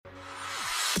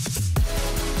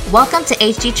Welcome to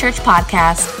HG Church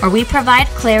Podcast, where we provide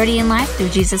clarity in life through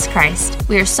Jesus Christ.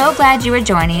 We are so glad you are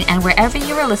joining, and wherever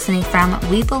you are listening from,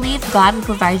 we believe God will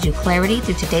provide you clarity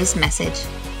through today's message.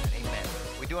 Amen.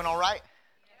 We doing all right?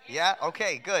 Yeah?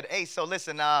 Okay, good. Hey, so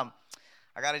listen, I'm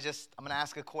going to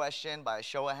ask a question by a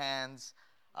show of hands.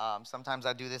 Sometimes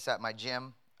I do this at my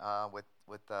gym with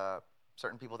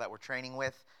certain people that we're training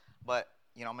with, but,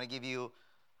 I'm going to give you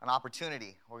an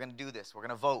opportunity. We're going to do this. We're going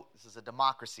to vote. This is a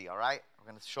democracy, all right? We're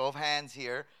going to show of hands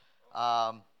here.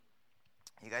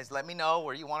 You guys let me know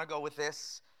where you want to go with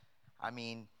this.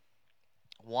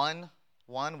 One,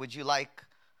 would you like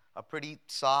a pretty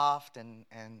soft and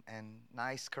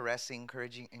nice, caressing,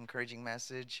 encouraging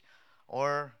message?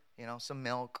 Or, some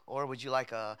milk? Or would you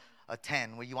like a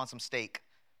 10? Would you want some steak?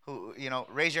 Who,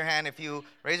 raise your hand if you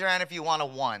want a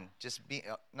 1.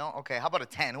 No? Okay, how about a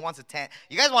 10? Who wants a 10?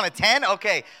 You guys want a 10?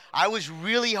 Okay, I was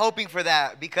really hoping for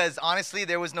that because honestly,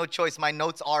 there was no choice. My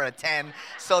notes are a 10,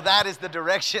 so that is the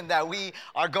direction that we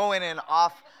are going in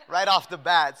right off the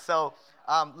bat. So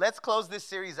let's close this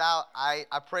series out. I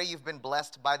pray you've been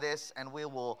blessed by this, and we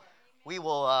will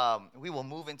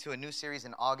move into a new series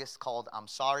in August called I'm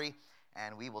Sorry,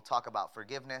 and we will talk about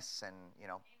forgiveness and,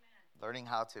 learning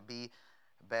how to be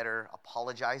better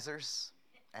apologizers,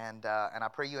 and I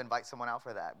pray you invite someone out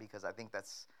for that because I think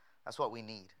that's what we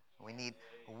need. We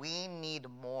need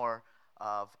more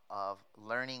of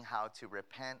learning how to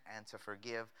repent and to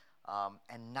forgive,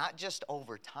 and not just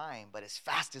over time, but as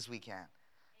fast as we can,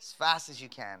 as fast as you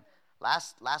can.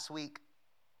 Last week,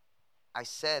 I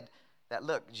said that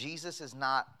look, Jesus is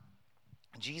not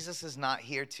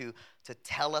here to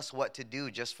tell us what to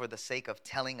do just for the sake of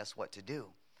telling us what to do.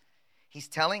 He's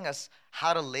telling us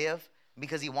how to live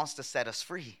because he wants to set us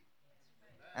free.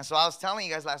 And so I was telling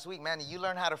you guys last week, man, you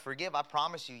learn how to forgive. I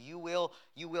promise you, you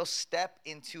will step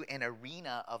into an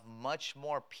arena of much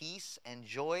more peace and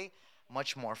joy,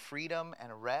 much more freedom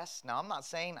and rest. Now,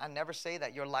 I never say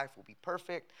that your life will be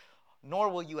perfect, nor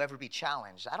will you ever be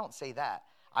challenged. I don't say that.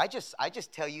 I just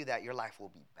tell you that your life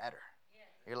will be better.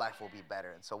 Your life will be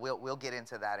better. And so we'll get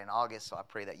into that in August. So I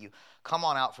pray that you come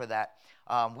on out for that.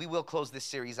 We will close this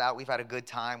series out. We've had a good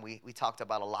time. We talked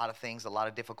about a lot of things, a lot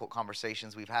of difficult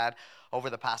conversations we've had over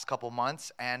the past couple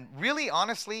months. And really,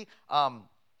 honestly, I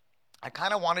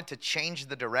kind of wanted to change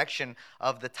the direction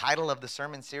of the title of the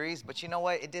sermon series. But you know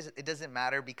what? It doesn't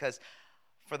matter because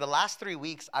for the last 3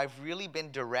 weeks, I've really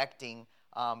been directing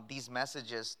these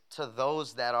messages to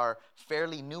those that are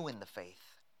fairly new in the faith.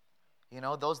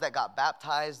 Those that got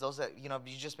baptized, those that,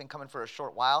 you've just been coming for a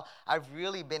short while. I've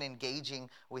really been engaging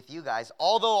with you guys.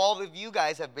 Although all of you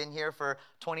guys have been here for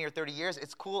 20 or 30 years,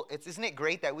 it's cool. Isn't it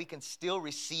great that we can still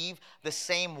receive the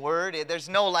same word? There's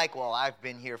no well, I've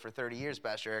been here for 30 years,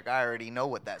 Pastor Eric. I already know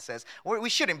what that says. We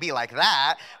shouldn't be like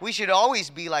that. We should always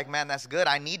be like, man, that's good.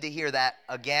 I need to hear that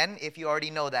again if you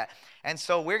already know that. And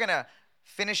so we're going to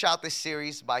finish out this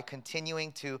series by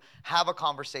continuing to have a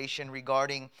conversation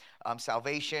regarding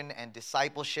salvation and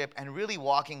discipleship and really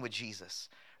walking with Jesus,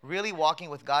 really walking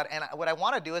with God. And what I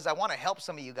want to do is I want to help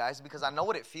some of you guys because I know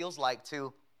what it feels like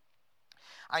to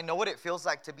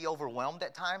be overwhelmed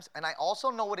at times. And I also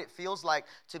know what it feels like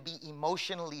to be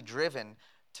emotionally driven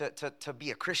to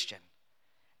be a Christian.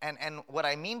 And what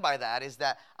I mean by that is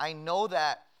that I know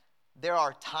that there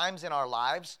are times in our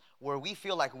lives where we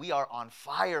feel like we are on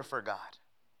fire for God.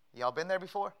 Y'all been there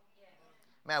before?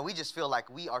 Man, we just feel like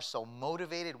we are so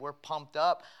motivated. We're pumped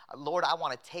up. Lord, I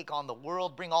want to take on the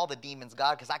world. Bring all the demons,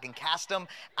 God, because I can cast them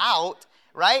out,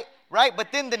 right?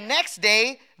 But then the next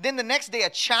day, a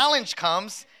challenge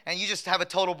comes, and you just have a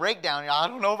total breakdown. I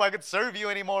don't know if I could serve you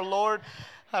anymore, Lord.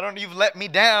 You've let me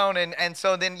down. And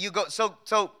so then you go, so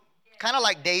kind of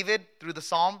like David through the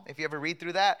Psalm, if you ever read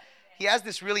through that. He has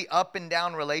this really up and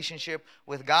down relationship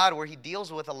with God where he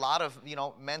deals with a lot of,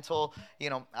 mental,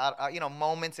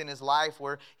 moments in his life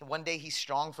where one day he's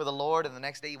strong for the Lord and the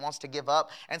next day he wants to give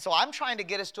up. And so I'm trying to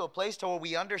get us to a place to where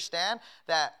we understand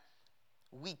that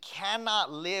we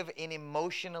cannot live an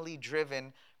emotionally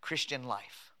driven Christian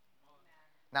life.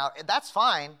 Now, that's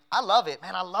fine. I love it.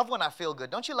 Man, I love when I feel good.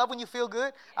 Don't you love when you feel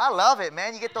good? I love it,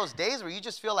 man. You get those days where you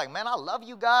just feel like, man, I love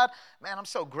you, God. Man, I'm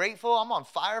so grateful. I'm on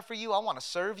fire for you. I want to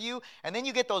serve you. And then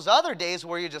you get those other days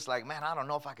where you're just like, man, I don't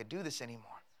know if I could do this anymore.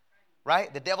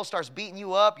 Right? The devil starts beating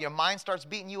you up. Your mind starts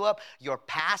beating you up. Your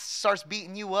past starts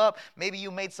beating you up. Maybe you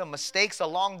made some mistakes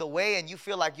along the way and you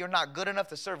feel like you're not good enough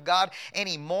to serve God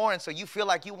anymore. And so you feel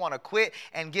like you want to quit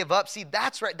and give up. See,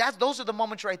 that's right. Those are the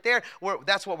moments right there where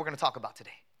that's what we're going to talk about today.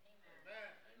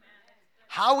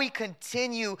 How we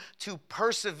continue to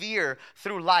persevere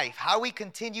through life. How we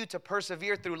continue to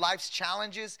persevere through life's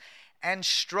challenges and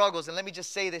struggles. And let me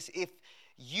just say this. If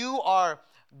you are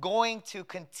going to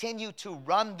continue to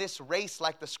run this race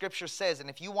like the scripture says, and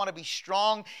if you want to be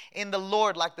strong in the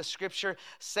Lord like the scripture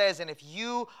says, and if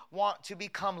you want to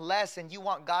become less and you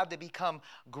want God to become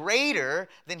greater,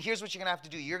 then here's what you're going to have to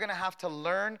do. You're going to have to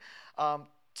learn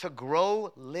to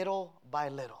grow little by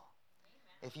little.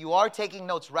 If you are taking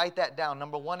notes, write that down.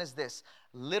 Number one is this: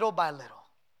 little by little.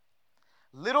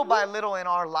 Little by little in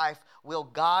our life will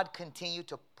God continue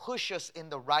to push us in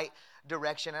the right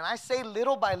direction. And I say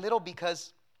little by little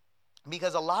because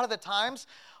a lot of the times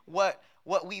what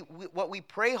we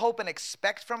pray, hope, and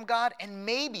expect from God, and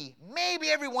maybe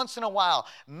every once in a while,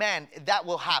 man, that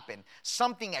will happen.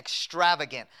 Something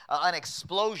extravagant, an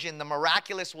explosion, the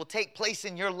miraculous will take place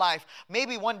in your life.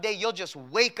 Maybe one day you'll just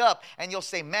wake up and you'll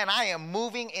say, man, I am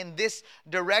moving in this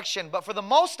direction. But for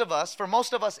most of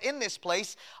us in this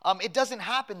place, it doesn't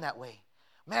happen that way.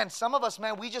 Man, some of us,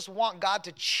 man, we just want God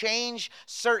to change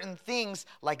certain things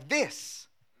like this.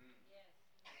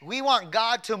 We want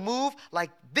God to move like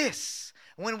this.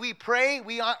 When we pray,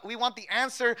 we want the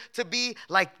answer to be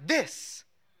like this.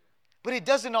 But it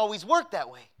doesn't always work that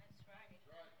way.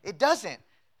 It doesn't.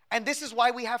 And this is why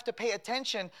we have to pay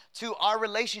attention to our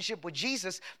relationship with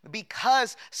Jesus,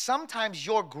 because sometimes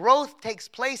your growth takes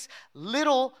place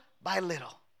little by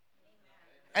little.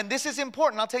 And this is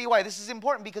important. I'll tell you why. This is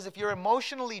important because if you're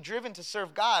emotionally driven to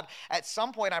serve God, at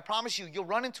some point, I promise you, you'll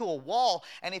run into a wall.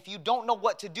 And if you don't know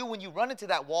what to do when you run into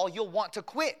that wall, you'll want to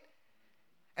quit.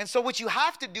 And so what you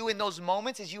have to do in those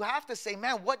moments is you have to say,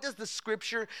 man, what does the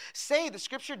scripture say? The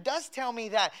scripture does tell me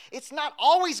that it's not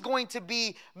always going to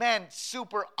be, man,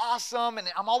 super awesome. And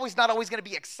I'm not always going to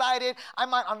be excited. I'm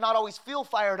not always feel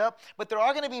fired up. But there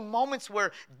are going to be moments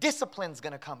where discipline's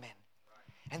going to come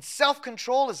in. And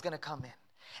self-control is going to come in.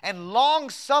 And long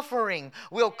suffering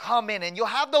will come in. And you'll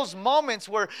have those moments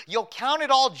where you'll count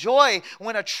it all joy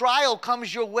when a trial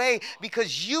comes your way,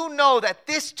 because you know that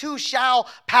this too shall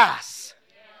pass.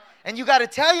 And you got to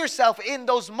tell yourself in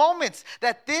those moments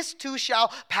that this too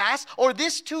shall pass, or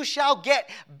this too shall get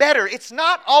better. It's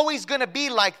not always going to be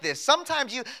like this. Some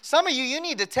of you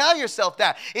need to tell yourself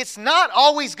that. It's not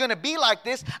always going to be like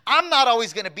this. I'm not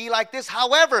always going to be like this.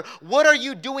 However, what are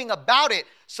you doing about it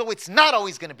so it's not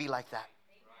always going to be like that?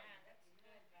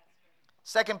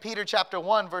 2 Peter chapter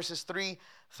 1 verses 3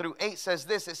 through 8 says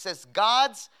this. It says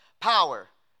God's power.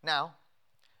 Now,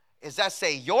 does that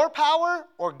say your power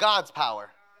or God's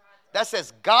power? That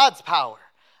says God's power.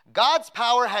 God's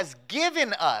power has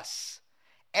given us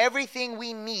everything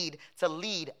we need to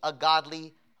lead a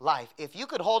godly life. If you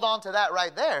could hold on to that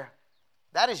right there,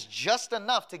 that is just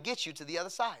enough to get you to the other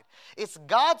side. It's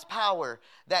God's power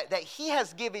that He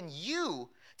has given you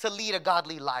to lead a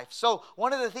godly life. So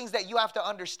one of the things that you have to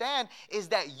understand is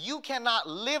that you cannot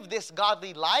live this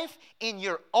godly life in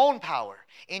your own power,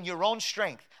 in your own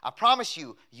strength. I promise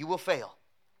you, you will fail.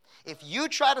 If you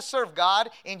try to serve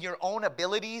God in your own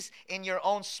abilities, in your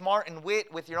own smart and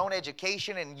wit, with your own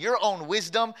education and your own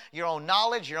wisdom, your own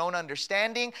knowledge, your own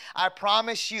understanding, I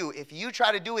promise you, if you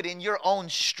try to do it in your own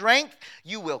strength,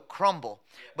 you will crumble.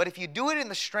 But if you do it in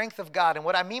the strength of God, and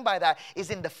what I mean by that is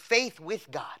in the faith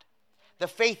with God, the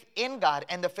faith in God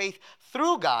and the faith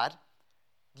through God,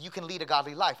 you can lead a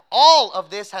godly life. All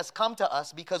of this has come to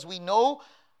us because we know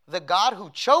the God who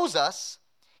chose us.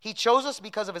 He chose us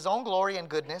because of His own glory and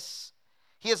goodness.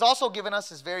 He has also given us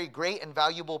His very great and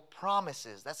valuable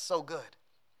promises. That's so good.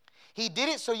 He did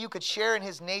it so you could share in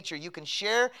His nature. You can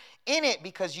share in it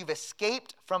because you've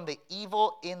escaped from the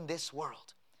evil in this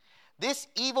world. This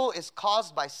evil is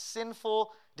caused by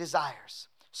sinful desires.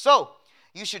 So,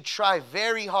 you should try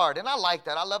very hard. And I like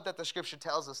that. I love that the scripture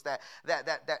tells us that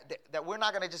we're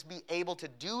not going to just be able to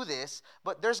do this,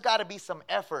 but there's got to be some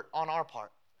effort on our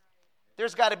part.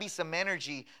 There's got to be some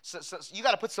energy. So you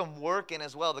got to put some work in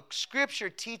as well. The scripture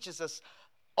teaches us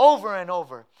over and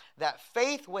over that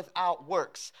faith without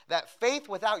works, that faith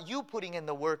without you putting in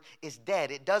the work is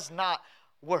dead. It does not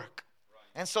work.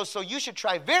 And so you should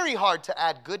try very hard to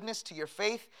add goodness to your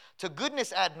faith. To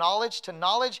goodness, add knowledge. To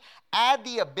knowledge, add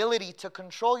the ability to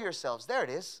control yourselves. There it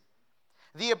is.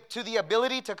 To the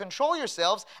ability to control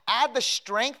yourselves, add the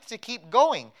strength to keep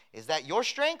going. Is that your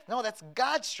strength? No, that's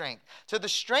God's strength. To the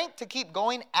strength to keep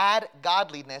going, add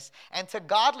godliness. And to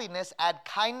godliness, add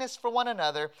kindness for one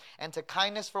another. And to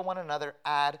kindness for one another,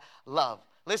 add love.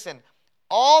 Listen,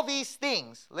 all these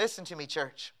things, listen to me,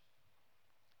 church.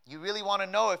 You really want to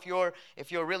know if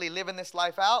you're really living this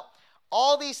life out?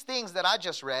 All these things that I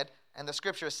just read, and the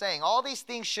scripture is saying, all these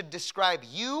things should describe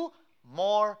you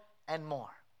more and more.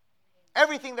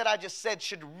 Everything that I just said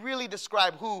should really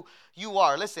describe who you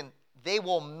are. Listen, they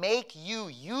will make you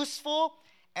useful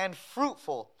and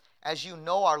fruitful as you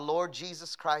know our Lord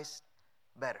Jesus Christ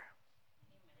better.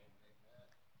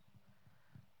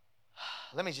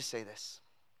 let me just say this.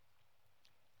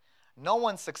 No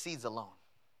one succeeds alone.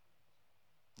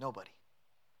 Nobody.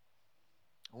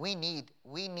 We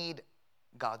need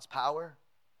God's power.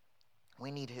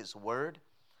 We need His word.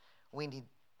 We need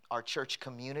our church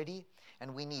community,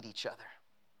 and we need each other.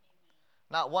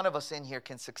 Not one of us in here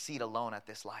can succeed alone at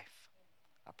this life.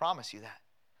 I promise you that.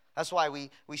 That's why we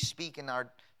speak in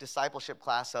our discipleship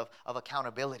class of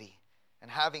accountability and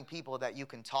having people that you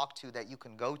can talk to, that you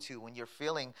can go to when you're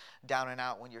feeling down and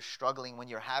out, when you're struggling, when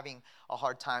you're having a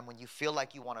hard time, when you feel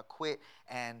like you want to quit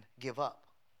and give up.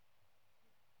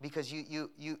 Because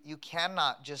you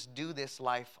cannot just do this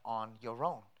life on your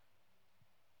own.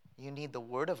 You need the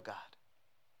Word of God.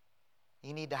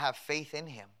 You need to have faith in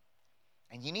Him.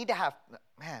 And you need to have,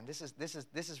 man, this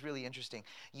is really interesting.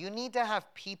 You need to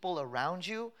have people around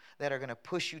you that are going to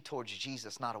push you towards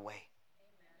Jesus, not away.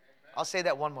 Amen. I'll say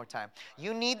that one more time.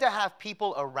 You need to have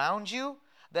people around you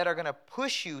that are going to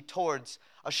push you towards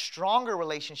a stronger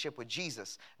relationship with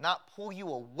Jesus, not pull you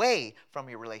away from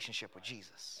your relationship with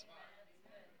Jesus.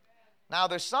 Now,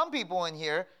 there's some people in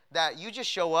here that you just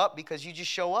show up because you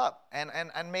just show up. And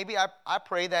maybe I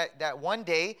pray that one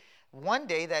day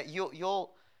that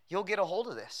you'll get a hold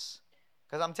of this.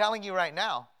 Because I'm telling you right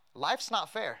now, life's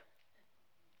not fair.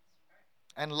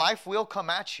 And life will come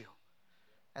at you.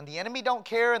 And the enemy don't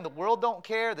care, and the world don't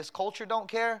care, this culture don't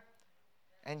care.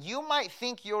 And you might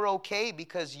think you're okay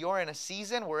because you're in a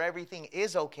season where everything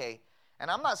is okay.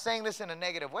 And I'm not saying this in a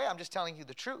negative way, I'm just telling you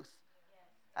the truth.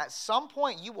 At some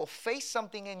point, you will face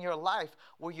something in your life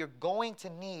where you're going to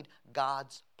need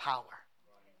God's power.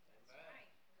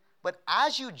 But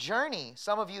as you journey,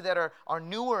 some of you that are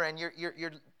newer and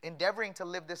you're endeavoring to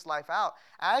live this life out,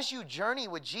 as you journey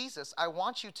with Jesus, I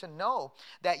want you to know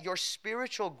that your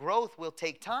spiritual growth will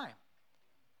take time.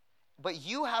 But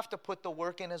you have to put the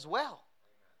work in as well.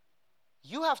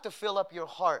 You have to fill up your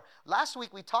heart. Last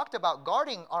week we talked about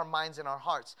guarding our minds and our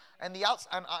hearts. And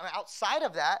outside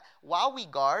of that, while we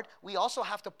guard, we also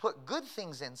have to put good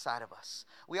things inside of us.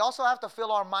 We also have to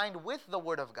fill our mind with the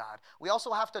Word of God. We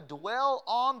also have to dwell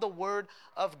on the Word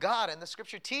of God. And the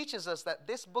Scripture teaches us that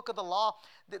this book of the law,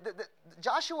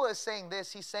 Joshua is saying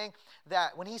this. He's saying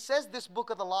that when he says this book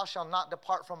of the law shall not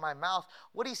depart from my mouth,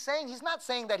 what he's saying, he's not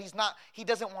saying that he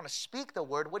doesn't want to speak the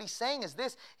Word. What he's saying is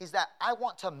this, is that I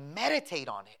want to meditate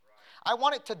on it. I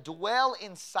want it to dwell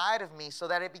inside of me so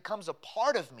that it becomes a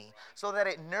part of me, so that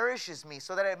it nourishes me,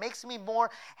 so that it makes me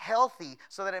more healthy,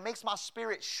 so that it makes my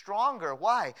spirit stronger.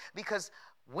 Why? Because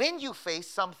when you face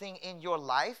something in your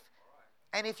life,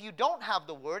 and if you don't have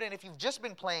the Word, and if you've just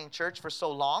been playing church for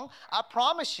so long, I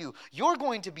promise you, you're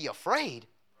going to be afraid.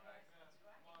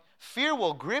 Fear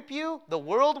will grip you, the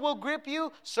world will grip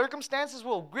you, circumstances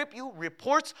will grip you,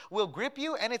 reports will grip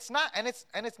you, and it's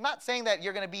not saying that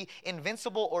you're going to be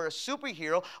invincible or a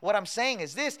superhero. What I'm saying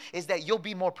is this, is that you'll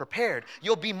be more prepared,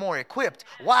 you'll be more equipped.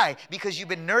 Why? Because you've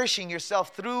been nourishing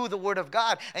yourself through the Word of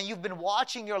God, and you've been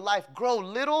watching your life grow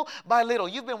little by little.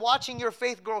 You've been watching your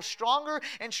faith grow stronger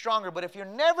and stronger, but if you're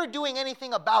never doing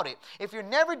anything about it, if you're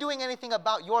never doing anything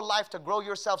about your life to grow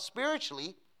yourself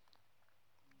spiritually,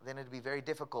 then it'd be very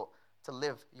difficult to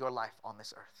live your life on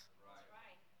this earth.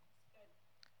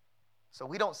 So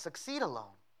we don't succeed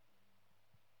alone.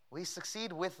 We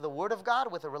succeed with the Word of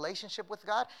God, with a relationship with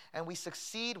God, and we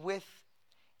succeed with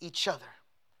each other.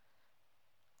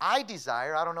 I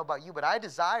don't know about you, but I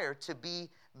desire to be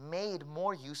made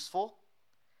more useful,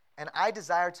 and I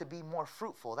desire to be more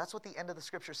fruitful. That's what the end of the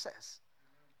Scripture says.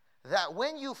 That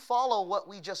when you follow what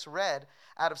we just read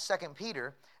out of 2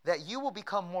 Peter, that you will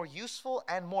become more useful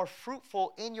and more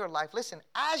fruitful in your life. Listen,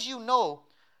 as you know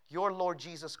your Lord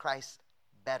Jesus Christ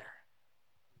better.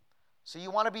 So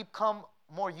you want to become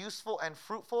more useful and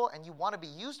fruitful, and you want to be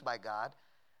used by God,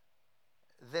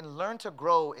 then learn to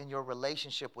grow in your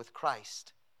relationship with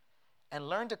Christ. And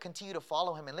learn to continue to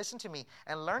follow Him. And listen to me,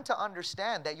 and learn to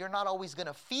understand that you're not always going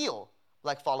to feel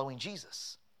like following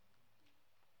Jesus.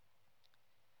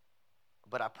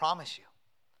 But I promise you,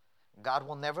 God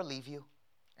will never leave you,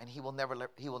 and He will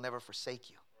never forsake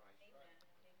you.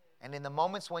 And in the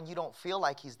moments when you don't feel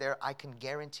like He's there, I can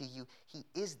guarantee you He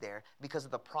is there because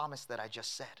of the promise that I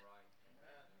just said.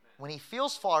 When He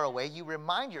feels far away, you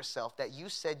remind yourself that you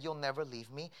said you'll never leave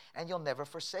me and you'll never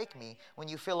forsake me. When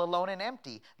you feel alone and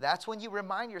empty, that's when you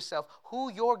remind yourself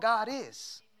who your God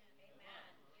is.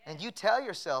 And you tell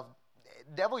yourself,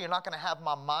 devil, you're not going to have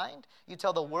my mind. You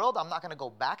tell the world, I'm not going to go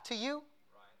back to you.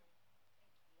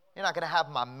 You're not going to have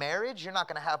my marriage. You're not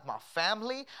going to have my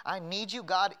family. I need you,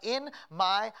 God, in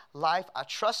my life. I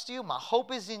trust you. My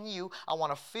hope is in you. I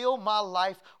want to fill my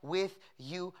life with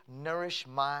you. Nourish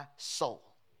my soul.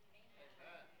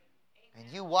 And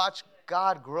you watch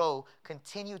God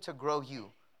continue to grow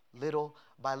you little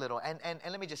by little. And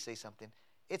let me just say something.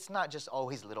 It's not just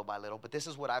always little by little, but this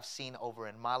is what I've seen over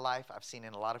in my life. I've seen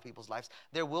in a lot of people's lives.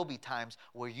 There will be times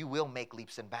where you will make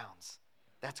leaps and bounds.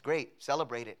 That's great.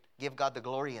 Celebrate it. Give God the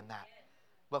glory in that.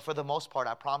 But for the most part,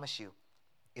 I promise you,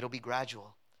 it'll be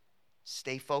gradual.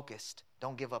 Stay focused.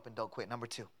 Don't give up and don't quit. Number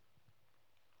two.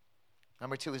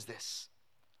 Number two is this.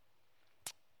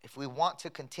 If we want to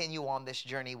continue on this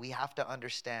journey, we have to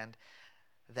understand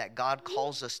that God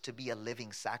calls us to be a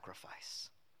living sacrifice.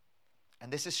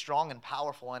 And this is strong and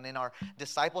powerful. And in our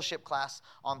discipleship class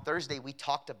on Thursday, we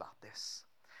talked about this.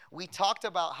 We talked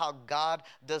about how God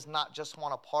does not just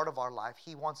want a part of our life.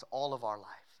 He wants all of our life.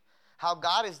 How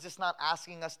God is just not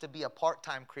asking us to be a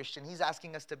part-time Christian. He's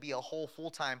asking us to be a whole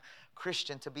full-time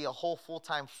Christian, to be a whole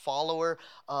full-time follower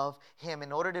of Him.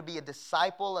 In order to be a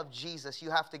disciple of Jesus,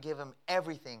 you have to give Him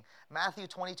everything. Matthew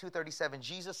 22:37,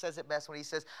 Jesus says it best when He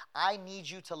says, I need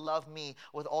you to love me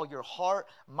with all your heart,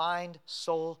 mind,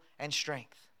 soul, and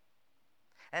strength.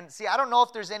 And see, I don't know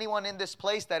if there's anyone in this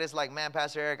place that is like, man,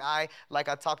 Pastor Eric, like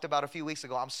I talked about a few weeks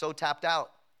ago, I'm so tapped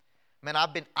out. Man,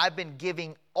 I've been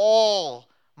giving all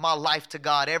my life to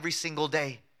God every single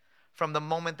day. From the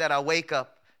moment that I wake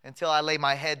up until I lay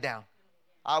my head down,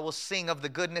 I will sing of the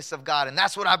goodness of God. And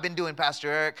that's what I've been doing,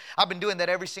 Pastor Eric. I've been doing that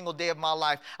every single day of my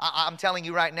life. I'm telling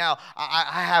you right now,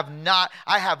 I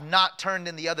have not turned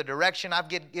in the other direction. I've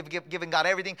given God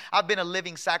everything. I've been a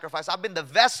living sacrifice. I've been the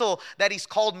vessel that He's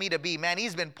called me to be. Man,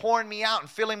 He's been pouring me out and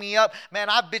filling me up. Man,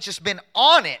 I've just been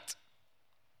on it.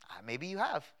 Maybe you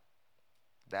have.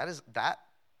 That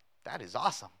is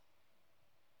awesome.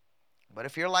 But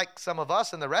if you're like some of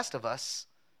us and the rest of us,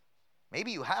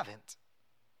 maybe you haven't.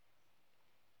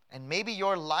 And maybe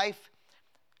your life,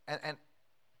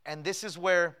 and this is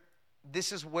where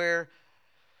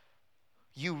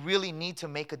you really need to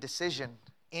make a decision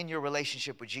in your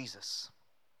relationship with Jesus.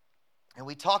 And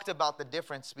we talked about the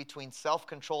difference between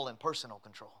self-control and personal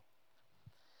control.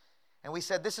 And we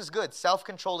said this is good.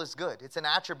 Self-control is good. It's an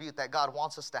attribute that God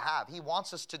wants us to have. He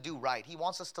wants us to do right. He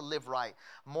wants us to live right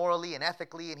morally and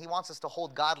ethically, and He wants us to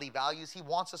hold godly values. He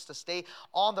wants us to stay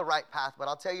on the right path. But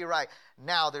I'll tell you right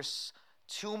now, there's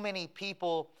too many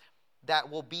people that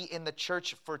will be in the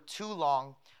church for too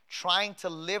long trying to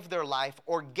live their life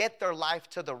or get their life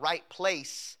to the right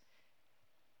place.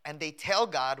 And they tell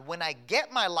God, when I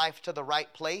get my life to the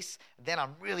right place, then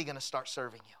I'm really going to start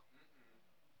serving you.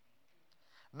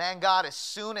 Man, God, as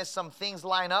soon as some things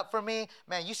line up for me,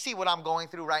 man, you see what I'm going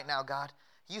through right now, God.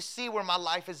 You see where my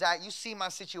life is at. You see my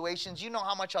situations. You know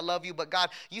how much I love you. But God,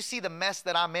 you see the mess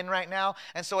that I'm in right now.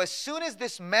 And so as soon as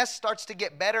this mess starts to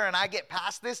get better and I get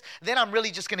past this, then I'm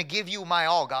really just going to give you my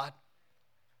all, God.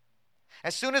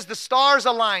 As soon as the stars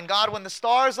align, God, when the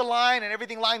stars align and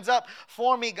everything lines up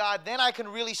for me, God, then I can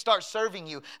really start serving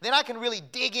you. Then I can really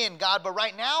dig in, God. But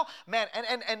right now, man,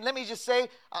 and let me just say,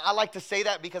 I like to say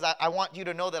that because I want you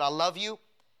to know that I love you.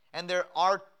 And there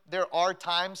are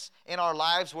times in our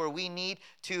lives where we need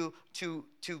to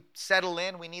settle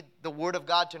in. We need the Word of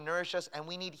God to nourish us, and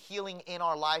we need healing in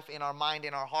our life, in our mind,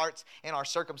 in our hearts, in our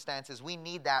circumstances. We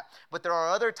need that. But there are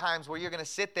other times where you're going to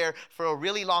sit there for a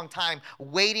really long time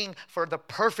waiting for the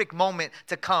perfect moment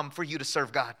to come for you to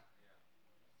serve God.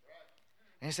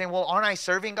 And you're saying, well, aren't I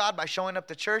serving God by showing up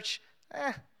to church?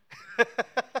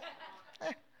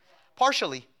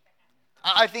 Partially.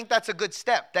 I think that's a good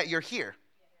step that you're here.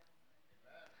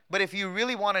 But if you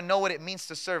really want to know what it means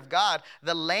to serve God,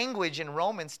 the language in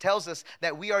Romans tells us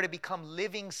that we are to become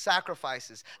living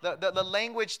sacrifices. The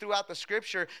language throughout the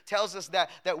Scripture tells us that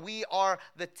we are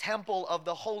the temple of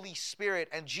the Holy Spirit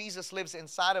and Jesus lives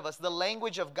inside of us. The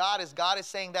language of God is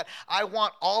saying that I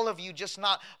want all of you, just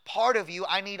not part of you.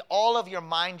 I need all of your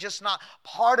mind, just not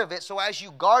part of it. So as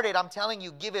you guard it, I'm telling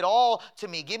you, give it all to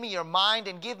me. Give me your mind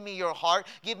and give me your heart.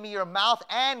 Give me your mouth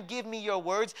and give me your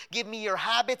words. Give me your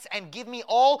habits and give me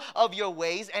all of your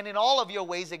ways, and in all of your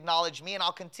ways acknowledge me, and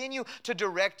I'll continue to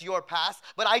direct your path,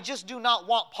 but I just do not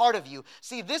want part of you.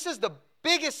 See, this is the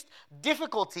biggest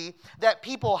difficulty that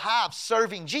people have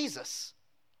serving Jesus.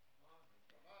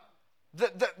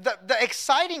 The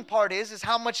exciting part is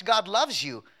how much God loves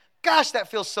you. Gosh, that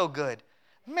feels so good.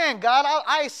 Man, God,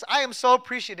 I am so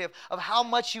appreciative of how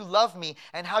much you love me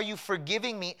and how you've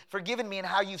forgiven me and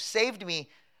how you've saved me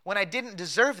when I didn't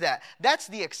deserve that. That's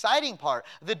the exciting part.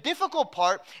 The difficult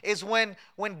part is when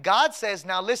God says,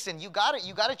 now listen, you got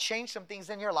to change some things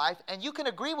in your life, and you can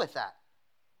agree with that.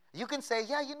 You can say,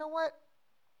 yeah, you know what?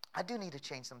 I do need to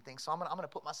change some things, so I'm going to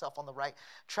put myself on the right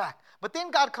track. But then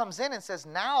God comes in and says,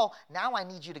 now I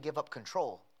need you to give up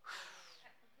control.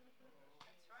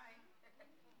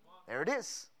 There it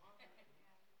is.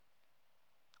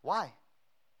 Why?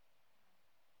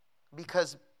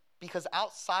 Because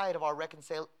outside of our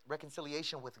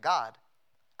reconciliation with God,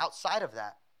 outside of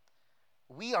that,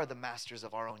 we are the masters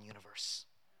of our own universe.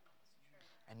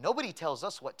 And nobody tells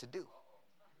us what to do.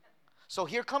 So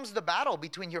here comes the battle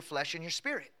between your flesh and your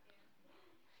spirit.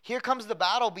 Here comes the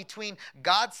battle between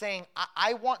God saying,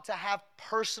 I want to have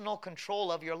personal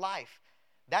control of your life.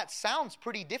 That sounds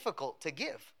pretty difficult to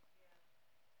give.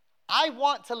 I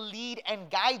want to lead and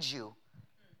guide you.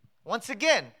 Once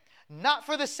again, not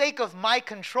for the sake of my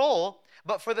control,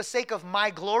 but for the sake of my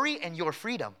glory and your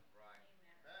freedom.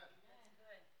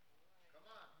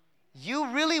 You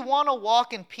really want to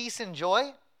walk in peace and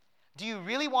joy? Do you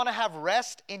really want to have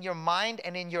rest in your mind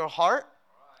and in your heart?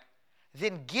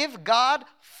 Then give God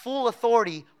full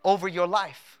authority over your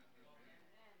life.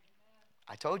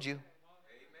 I told you.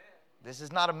 This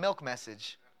is not a milk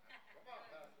message.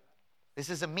 This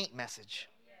is a meat message.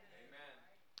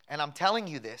 And I'm telling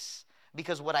you this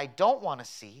because what I don't want to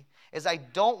see is I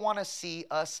don't want to see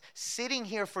us sitting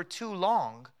here for too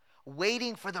long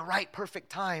waiting for the right perfect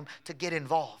time to get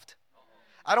involved.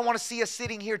 I don't want to see us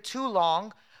sitting here too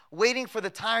long waiting for the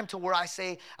time to where I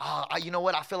say, you know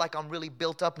what, I feel like I'm really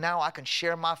built up now. I can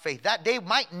share my faith. That day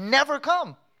might never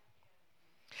come.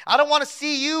 I don't want to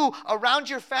see you around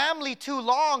your family too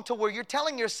long to where you're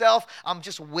telling yourself, I'm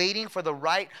just waiting for the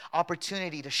right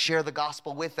opportunity to share the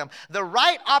gospel with them. The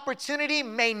right opportunity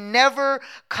may never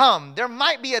come. There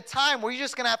might be a time where you're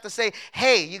just going to have to say,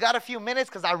 hey, you got a few minutes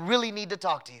because I really need to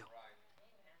talk to you.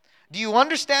 Do you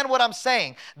understand what I'm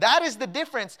saying? That is the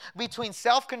difference between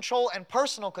self-control and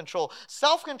personal control.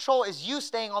 Self-control is you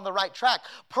staying on the right track.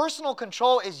 Personal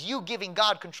control is you giving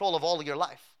God control of all of your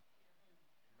life.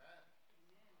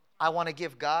 I want to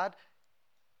give God.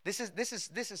 This is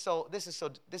so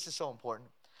important.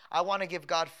 I want to give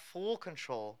God full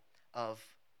control of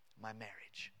my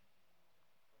marriage.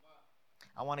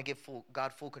 I want to give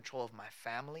God full control of my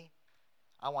family.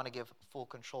 I want to give full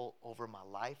control over my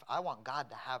life. I want God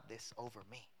to have this over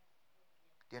me.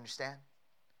 Do you understand?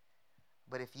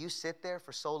 But if you sit there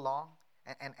for so long,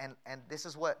 and this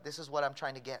is what I'm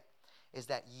trying to get, is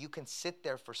that you can sit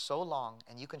there for so long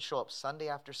and you can show up Sunday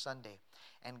after Sunday,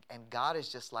 and God is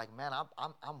just like, man,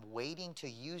 I'm waiting to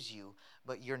use you,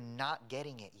 but you're not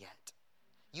getting it yet.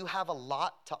 You have a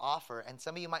lot to offer, and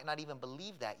some of you might not even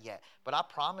believe that yet, but I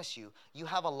promise you, you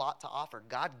have a lot to offer.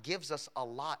 God gives us a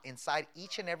lot inside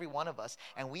each and every one of us,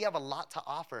 and we have a lot to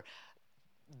offer.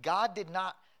 God did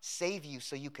not save you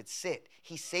so you could sit.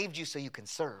 He saved you so you can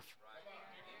serve.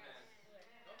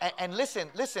 And listen,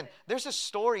 there's a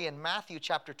story in Matthew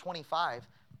chapter 25,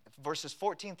 verses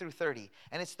 14 through 30,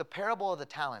 and it's the parable of the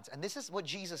talents. And this is what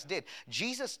Jesus did.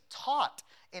 Jesus taught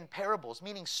in parables,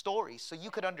 meaning stories, so you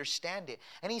could understand it.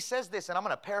 And he says this, and I'm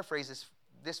going to paraphrase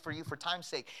this for you for time's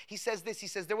sake. He says this, he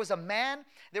says, there was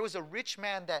a rich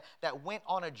man that went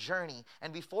on a journey,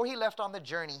 and before he left on the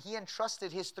journey, he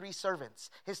entrusted his 3 servants,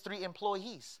 his 3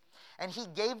 employees. And he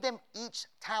gave them each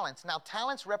talents. Now,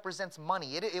 talents represents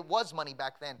money. It was money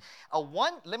back then.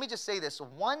 Let me just say this.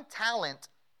 1 talent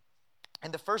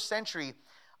in the first century,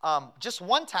 just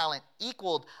 1 talent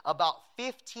equaled about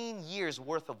 15 years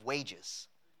worth of wages.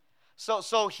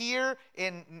 So here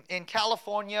in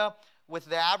California, with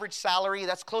the average salary,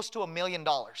 that's close to $1 million.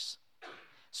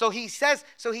 So he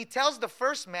tells the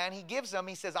first man, he gives him,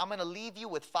 he says, I'm going to leave you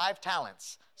with 5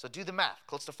 talents. So do the math,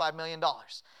 close to $5 million.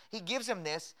 He gives him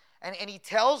this, and he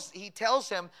tells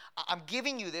him, I'm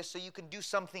giving you this so you can do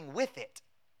something with it.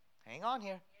 Hang on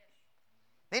here.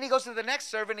 Then he goes to the next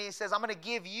servant and he says, I'm going to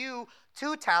give you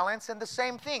 2 talents, and the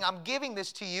same thing. I'm giving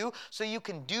this to you so you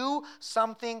can do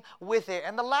something with it.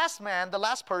 And the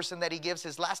last person that he gives,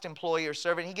 his last employee or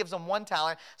servant, he gives him 1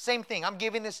 talent. Same thing. I'm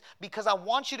giving this because I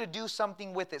want you to do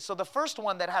something with it. So the first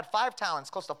one that had 5 talents,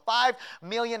 close to $5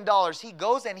 million, he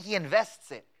goes and he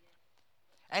invests it.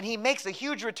 And he makes a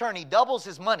huge return. He doubles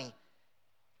his money.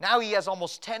 Now he has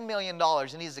almost $10 million,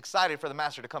 and he's excited for the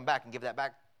master to come back and give that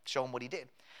back, show him what he did.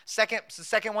 The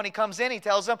second one he comes in, he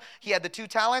tells him he had the 2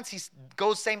 talents. He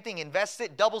goes, same thing, invests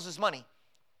it, doubles his money.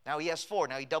 Now he has 4.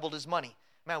 Now he doubled his money.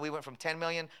 Man, we went from 10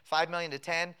 million, 5 million to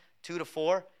 10, 2 to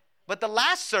 4. But the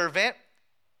last servant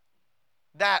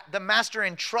that the master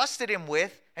entrusted him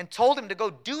with and told him to go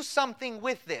do something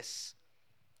with this,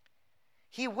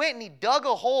 he went and he dug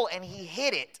a hole and he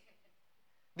hid it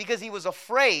because he was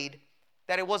afraid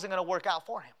that it wasn't going to work out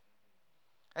for him.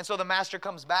 And so the master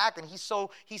comes back, and he's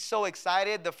so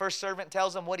excited. The first servant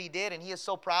tells him what he did, and he is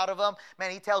so proud of him. Man,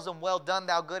 he tells him, well done,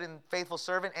 thou good and faithful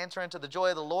servant. Enter into the joy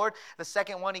of the Lord. The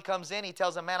second one, he comes in. He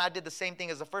tells him, man, I did the same thing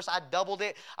as the first. I doubled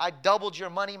it. I doubled your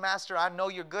money, master. I know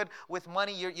you're good with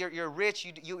money. You're rich.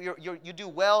 You do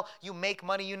well. You make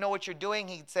money. You know what you're doing.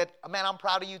 He said, man, I'm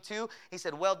proud of you too. He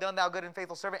said, well done, thou good and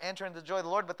faithful servant. Enter into the joy of the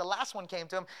Lord. But the last one came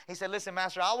to him. He said, listen,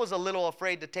 master, I was a little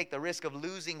afraid to take the risk of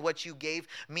losing what you gave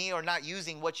me or not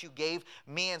using what you gave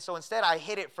me, and so instead I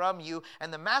hid it from you.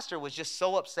 And the master was just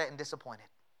so upset and disappointed.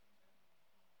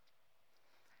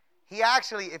 He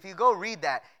actually, if you go read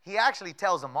that, he actually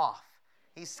tells him off.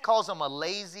 He calls him a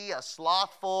lazy, a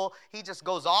slothful. He just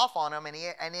goes off on him, and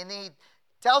then he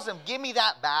tells him, give me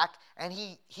that back, and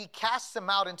he casts him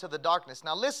out into the darkness.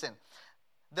 Now listen,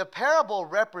 the parable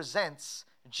represents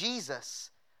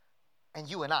Jesus and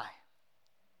you and I.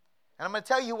 And I'm going to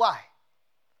tell you why.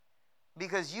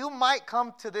 Because you might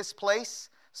come to this place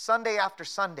Sunday after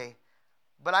Sunday,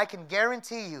 but I can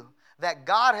guarantee you that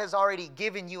God has already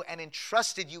given you and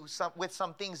entrusted you with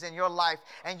some things in your life,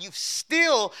 and you've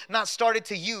still not started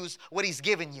to use what He's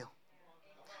given you.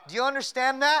 Do you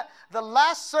understand that? The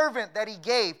last servant that he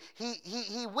gave,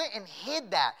 he went and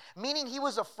hid that, meaning he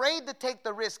was afraid to take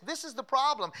the risk. This is the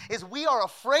problem, is we are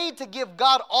afraid to give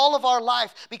God all of our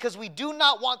life because we do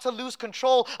not want to lose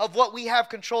control of what we have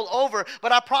control over.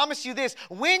 But I promise you this,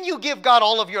 when you give God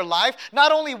all of your life,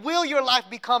 not only will your life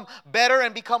become better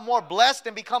and become more blessed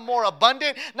and become more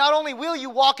abundant, not only will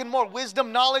you walk in more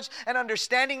wisdom, knowledge, and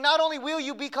understanding, not only will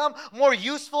you become more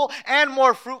useful and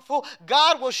more fruitful,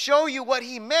 God will show you what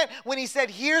He meant when He said,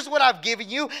 here's what I've given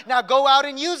you, now go out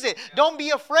and use it. Don't be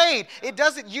afraid.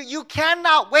 You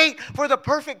cannot wait for the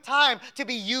perfect time to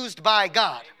be used by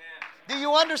God. Do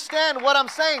you understand what I'm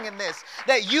saying in this?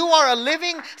 That you are a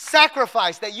living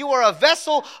sacrifice, that you are a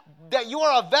vessel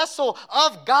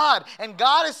of God. And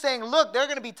God is saying, look, there are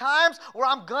going to be times where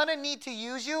I'm going to need to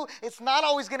use you. It's not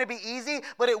always going to be easy,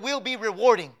 but it will be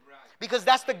rewarding. Because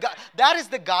that is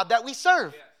the God that we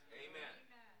serve.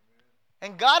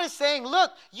 And God is saying,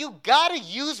 look, you got to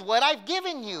use what I've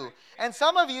given you. And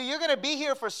some of you, you're going to be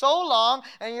here for so long,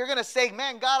 and you're going to say,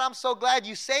 man, God, I'm so glad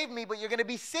you saved me. But you're going to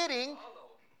be sitting,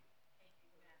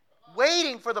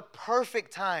 waiting for the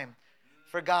perfect time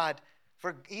for God.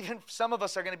 For even some of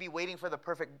us are going to be waiting for the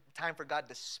perfect time for God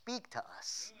to speak to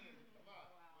us.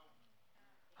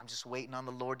 I'm just waiting on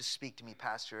the Lord to speak to me,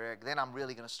 Pastor Eric. Then I'm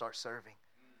really going to start serving.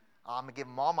 I'm going to give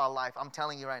Him all my life. I'm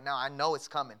telling you right now, I know it's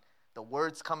coming. The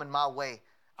word's coming my way.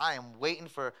 I am waiting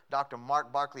for Dr.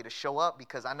 Mark Barkley to show up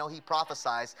because I know he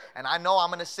prophesies. And I know I'm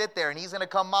going to sit there and he's going to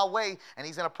come my way and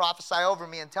he's going to prophesy over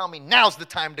me and tell me, now's the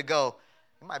time to go.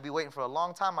 You might be waiting for a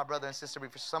long time, my brother and sister,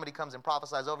 before somebody comes and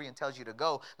prophesies over you and tells you to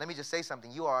go. Let me just say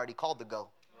something. You are already called to go.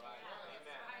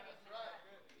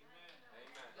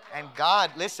 And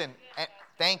God, listen,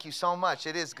 thank you so much.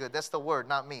 It is good. That's the word,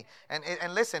 not me.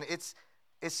 And listen, it's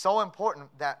so important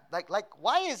that, like,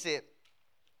 why is it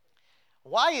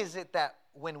that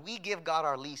when we give God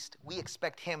our least, we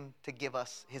expect Him to give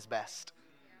us His best?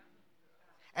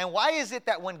 And why is it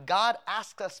that when God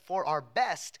asks us for our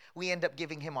best, we end up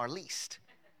giving Him our least?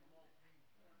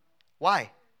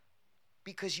 Why?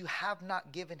 Because you have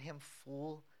not given Him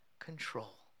full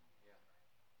control.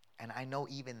 And I know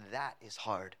even that is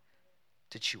hard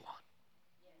to chew on.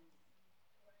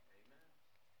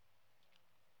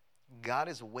 God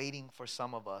is waiting for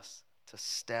some of us to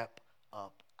step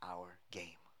up our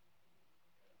game.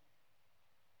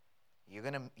 You're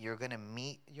gonna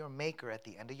meet your Maker at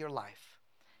the end of your life,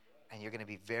 and you're gonna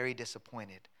be very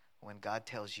disappointed when God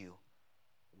tells you,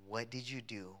 what did you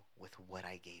do with what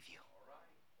I gave you?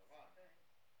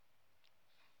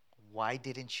 Why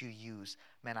didn't you use?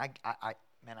 Man,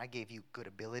 I gave you good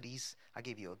abilities. I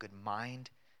gave you a good mind.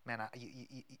 Man,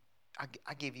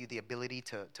 I gave you the ability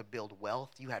to build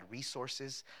wealth. You had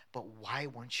resources, but why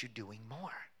weren't you doing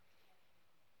more?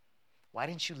 Why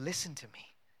didn't you listen to me?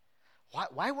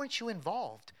 Why weren't you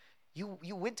involved?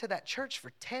 You went to that church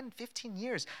for 10, 15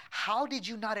 years. How did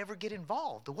you not ever get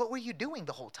involved? What were you doing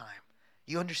the whole time?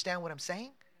 You understand what I'm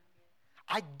saying?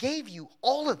 I gave you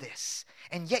all of this,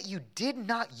 and yet you did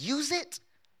not use it?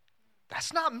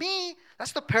 That's not me.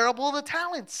 That's the parable of the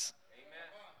talents.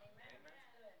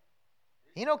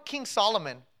 You know, King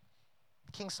Solomon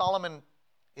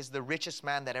is the richest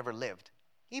man that ever lived.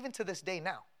 Even to this day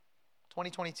now.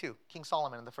 2022, King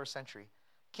Solomon in the first century.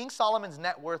 King Solomon's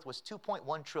net worth was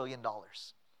 $2.1 trillion.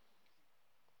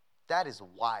 That is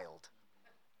wild.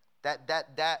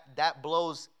 That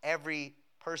blows every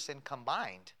person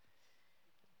combined.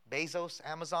 Bezos,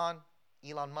 Amazon,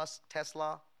 Elon Musk,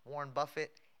 Tesla, Warren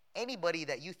Buffett, anybody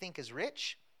that you think is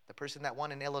rich, The person that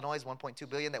won in Illinois is 1.2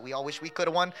 billion that we all wish we could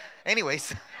have won.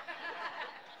 Anyways.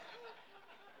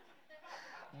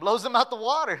 Blows them out the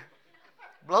water.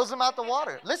 Blows them out the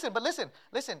water. Listen.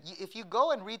 If you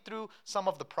go and read through some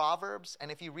of the Proverbs,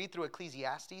 and if you read through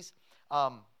Ecclesiastes,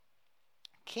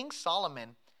 King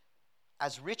Solomon,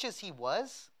 as rich as he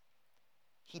was,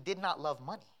 he did not love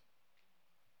money.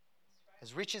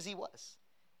 As rich as he was.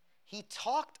 He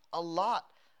talked a lot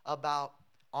about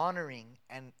honoring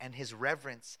and his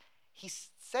reverence. He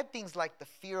said things like the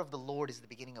fear of the Lord is the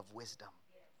beginning of wisdom.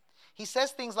 He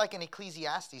says things like in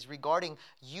Ecclesiastes regarding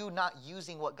you not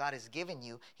using what God has given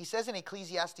you. He says in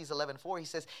Ecclesiastes 11:4, he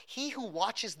says, he who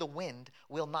watches the wind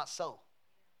will not sow.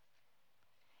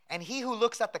 And he who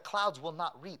looks at the clouds will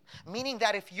not reap. Meaning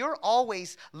that if you're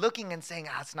always looking and saying,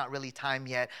 it's not really time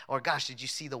yet. Or gosh, did you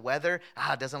see the weather?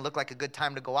 It doesn't look like a good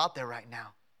time to go out there right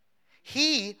now.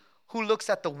 He who looks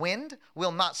at the wind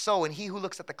will not sow, and he who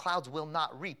looks at the clouds will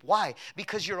not reap. Why?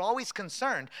 Because you're always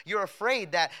concerned. You're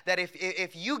afraid that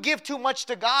if you give too much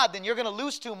to God, then you're going to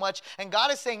lose too much. And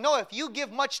God is saying, no, if you give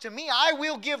much to me, I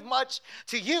will give much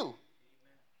to you.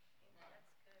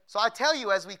 So I tell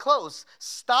you as we close,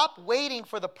 stop waiting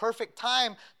for the perfect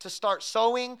time to start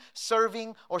sowing,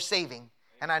 serving, or saving.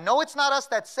 And I know it's not us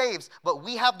that saves, but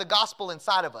we have the gospel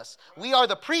inside of us. We are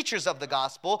the preachers of the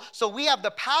gospel, so we have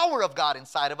the power of God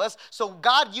inside of us. So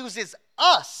God uses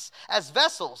us as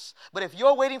vessels. But if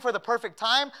you're waiting for the perfect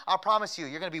time, I promise you,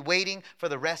 you're going to be waiting for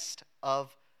the rest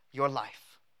of your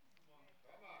life.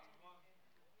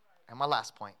 And my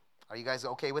last point. Are you guys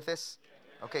okay with this?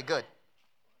 Okay, good.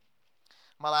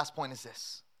 My last point is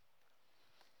this.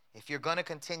 If you're going to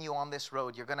continue on this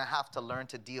road, you're going to have to learn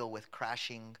to deal with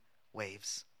crashing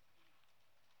waves.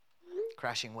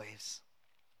 Crashing waves.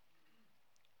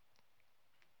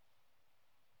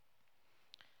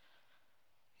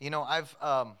 You know, I've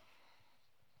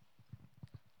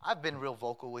been real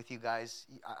vocal with you guys.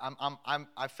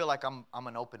 I feel like I'm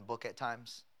an open book at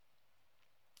times,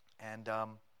 and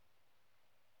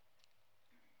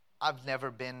I've never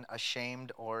been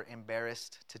ashamed or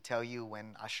embarrassed to tell you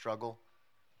when I struggle.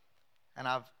 And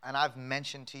I've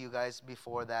mentioned to you guys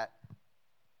before that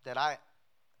I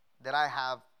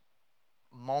have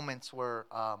moments where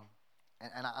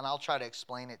and I'll try to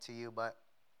explain it to you, but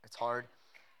it's hard,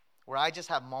 where I just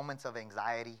have moments of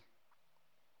anxiety.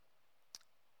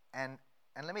 And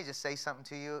let me just say something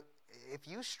to you. If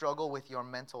you struggle with your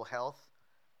mental health,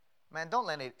 man, don't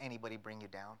let anybody bring you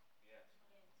down.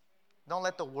 Don't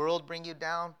let the world bring you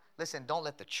down. Listen, don't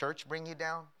let the church bring you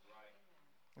down.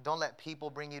 Don't let people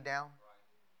bring you down.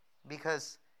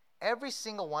 Because every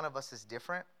single one of us is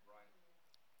different.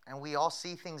 And we all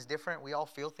see things different. We all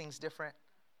feel things different.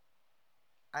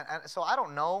 And so I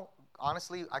don't know.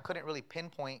 Honestly, I couldn't really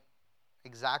pinpoint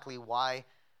exactly why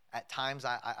at times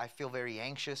I feel very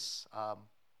anxious.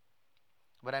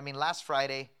 But I mean, last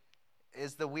Friday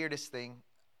is the weirdest thing.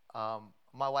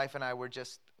 My wife and I were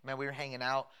we were hanging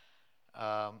out.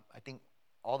 I think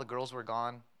all the girls were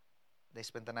gone. They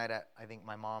spent the night at, I think,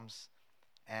 my mom's.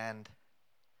 And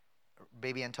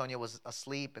baby Antonia was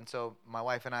asleep. And so my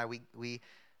wife and I, we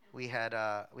had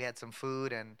some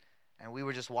food, and we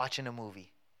were just watching a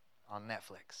movie on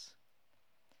Netflix.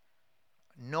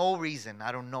 No reason.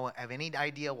 I don't know. I have any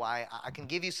idea why. I'll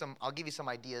give you some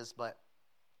ideas, but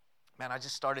man, I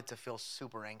just started to feel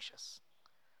super anxious.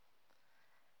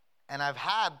 And I've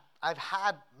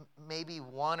had maybe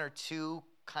one or two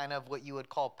kind of what you would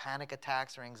call panic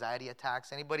attacks or anxiety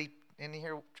attacks. Anybody in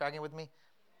here tracking with me?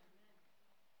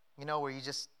 You know, where you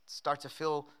just start to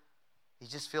feel, you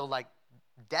just feel like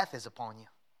death is upon you. You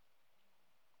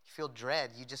feel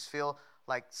dread. You just feel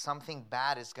like something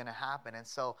bad is going to happen. And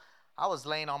so I was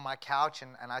laying on my couch,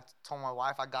 and I told my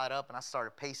wife, I got up and I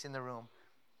started pacing the room.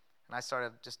 And I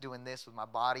started just doing this with my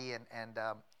body, and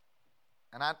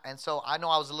so I know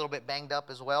I was a little bit banged up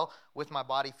as well with my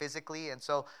body physically, and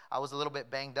so I was a little bit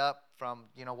banged up from,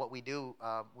 you know, what we do.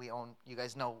 You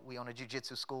guys know we own a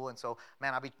jiu-jitsu school, and so,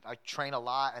 man, I train a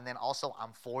lot, and then also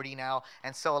I'm 40 now,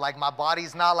 and so, like, my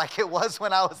body's not like it was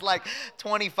when I was, like,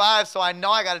 25, so I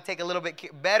know I got to take a little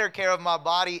bit better care of my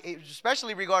body,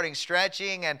 especially regarding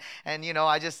stretching, and you know,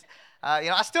 I just,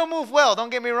 I still move well, don't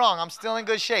get me wrong, I'm still in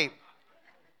good shape.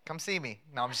 Come see me.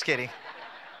 No, I'm just kidding.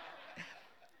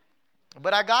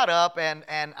 But I got up, and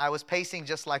I was pacing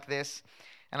just like this,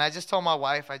 and I just told my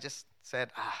wife, I just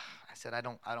said, I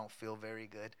don't feel very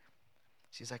good.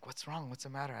 She's like, what's wrong? What's the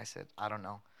matter? I said, I don't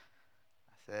know.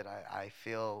 I said, I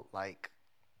feel like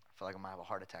I'm going to have a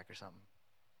heart attack or something.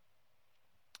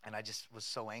 And I just was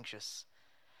so anxious.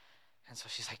 And so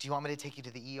she's like, do you want me to take you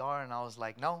to the ER? And I was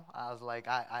like, no. I was like,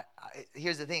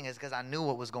 here's the thing, is because I knew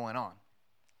what was going on.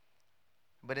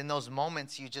 But in those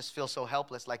moments, you just feel so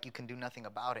helpless, like you can do nothing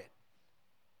about it.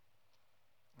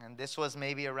 And this was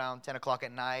maybe around 10 o'clock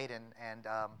at night, and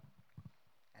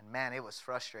man, it was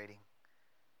frustrating.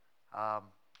 My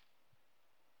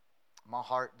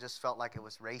heart just felt like it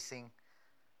was racing.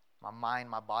 My mind,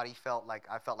 my body felt like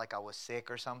I was sick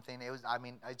or something.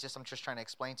 I'm just trying to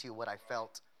explain to you what I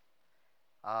felt.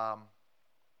 I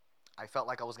felt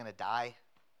like I was going to die,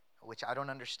 which I don't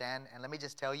understand. And let me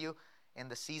just tell you, in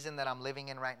the season that I'm living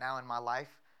in right now in my life,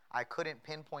 I couldn't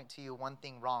pinpoint to you one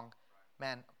thing wrong.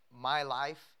 Man, my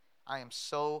life, I am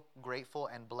so grateful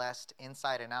and blessed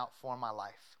inside and out for my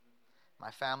life.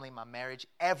 My family, my marriage,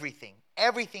 everything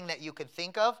that you could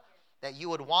think of that you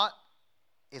would want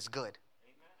is good.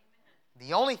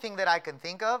 The only thing that I can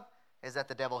think of is that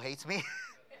the devil hates me.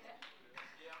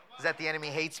 Is that the enemy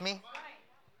hates me.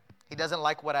 He doesn't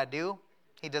like what I do.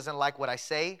 He doesn't like what I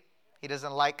say. He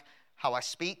doesn't like how I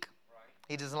speak.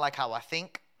 He doesn't like how I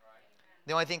think.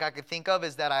 The only thing I could think of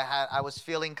is that I was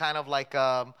feeling kind of like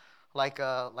I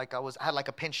had like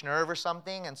a pinched nerve or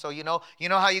something. And so you know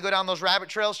how you go down those rabbit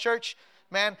trails, church?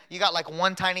 Man, you got like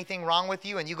one tiny thing wrong with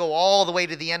you, and you go all the way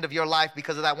to the end of your life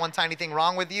because of that one tiny thing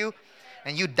wrong with you.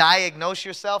 And you diagnose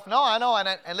yourself. No, I know.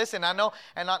 And listen, I know.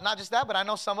 And not just that, but I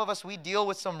know some of us, we deal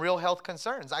with some real health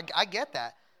concerns. I get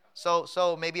that.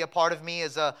 So maybe a part of me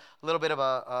is a little bit of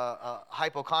a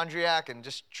hypochondriac and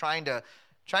just trying to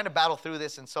battle through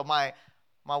this. And so my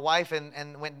wife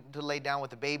and went to lay down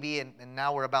with the baby, and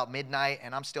now we're about midnight,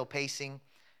 and I'm still pacing.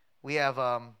 We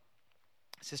have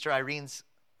Sister Irene's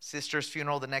sister's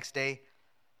funeral the next day.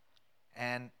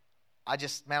 And I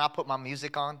put my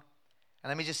music on. And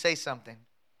let me just say something.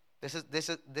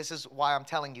 This is why I'm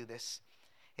telling you this.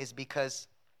 Is because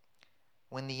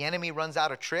when the enemy runs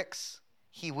out of tricks,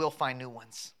 he will find new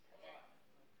ones.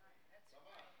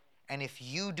 And if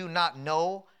you do not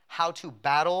know how to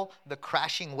battle the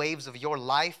crashing waves of your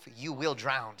life, you will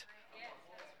drown.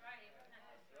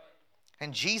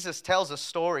 And Jesus tells a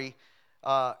story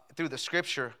through the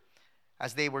scripture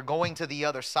as they were going to the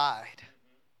other side.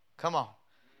 Come on.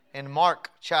 In Mark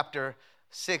chapter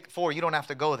 4, you don't have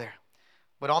to go there.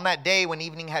 But on that day when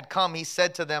evening had come, he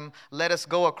said to them, let us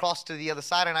go across to the other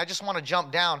side. And I just want to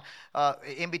jump down.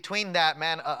 In between that,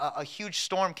 man, a huge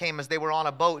storm came as they were on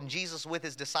a boat. And Jesus with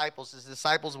his disciples. His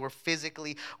disciples were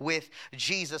physically with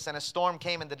Jesus. And a storm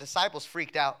came and the disciples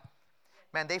freaked out.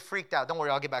 Man, they freaked out. Don't worry,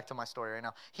 I'll get back to my story right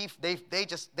now.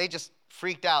 They just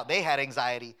freaked out. They had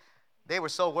anxiety. They were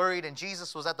so worried, and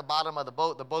Jesus was at the bottom of the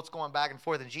boat. The boat's going back and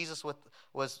forth, and Jesus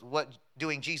was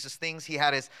doing Jesus things. He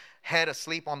had his head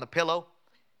asleep on the pillow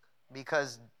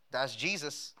because that's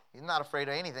Jesus. He's not afraid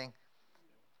of anything.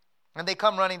 And they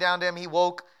come running down to him. He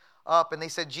woke up, and they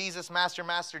said, Jesus, Master,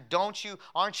 aren't you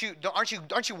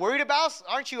worried about us?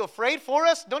 Aren't you afraid for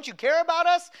us? Don't you care about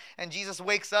us? And Jesus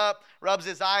wakes up, rubs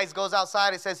his eyes, goes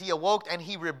outside. It says he awoke, and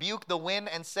he rebuked the wind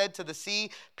and said to the sea,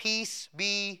 peace,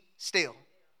 be still.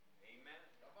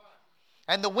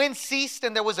 And the wind ceased,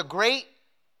 and there was a great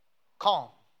calm.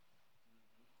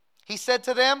 He said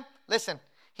to them, listen,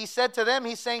 he's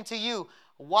saying to you,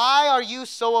 why are you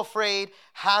so afraid?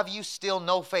 Have you still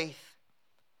no faith?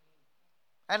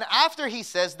 And after he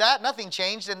says that, nothing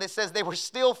changed. And it says they were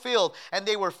still filled, and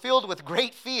they were filled with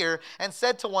great fear and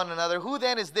said to one another, who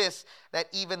then is this that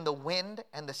even the wind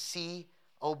and the sea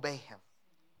obey him?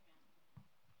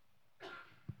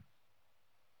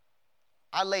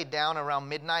 I laid down around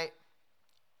midnight.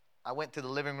 I went to the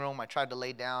living room. I tried to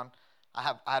lay down.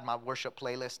 I had my worship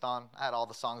playlist on. I had all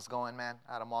the songs going, man.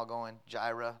 I had them all going.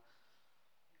 Jireh.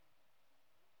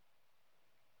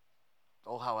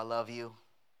 Oh, how I love you.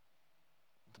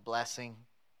 The blessing.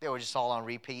 They were just all on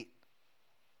repeat.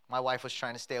 My wife was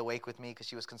trying to stay awake with me because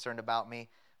she was concerned about me.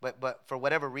 But for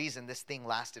whatever reason, this thing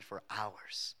lasted for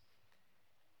hours.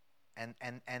 And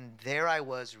there I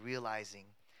was realizing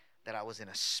that I was in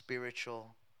a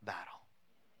spiritual battle.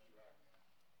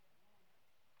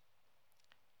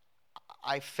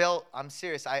 I'm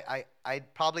serious, I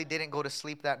probably didn't go to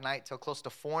sleep that night till close to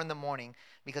 4 a.m.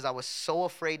 because I was so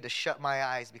afraid to shut my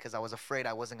eyes because I was afraid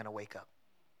I wasn't going to wake up.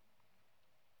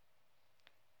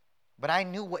 But I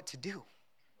knew what to do. Do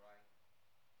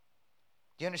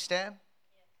you understand?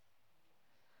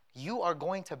 You are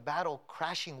going to battle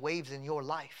crashing waves in your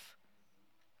life.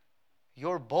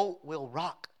 Your boat will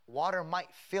rock water might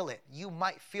fill it. You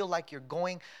might feel like you're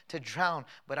going to drown.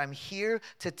 But I'm here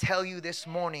to tell you this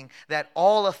morning that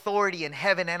all authority in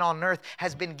heaven and on earth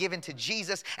has been given to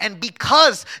Jesus. And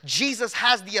because Jesus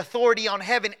has the authority on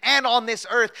heaven and on this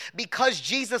earth, because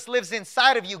Jesus lives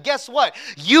inside of you, guess what?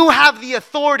 You have the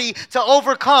authority to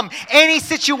overcome any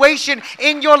situation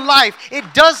in your life. It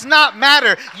does not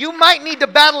matter. You might need to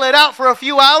battle it out for a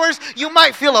few hours. You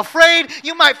might feel afraid.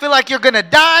 You might feel like you're going to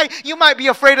die. You might be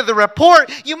afraid of the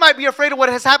report. You might be afraid of what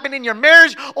has happened in your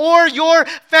marriage or your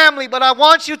family. But I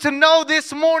want you to know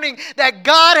this morning that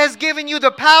God has given you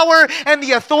the power and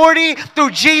the authority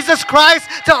through Jesus Christ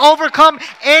to overcome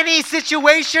any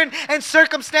situation and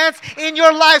circumstance in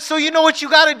your life. So you know what you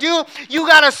got to do? You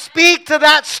got to speak to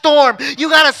that storm. You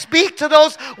got to speak to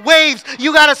those waves.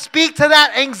 You got to speak to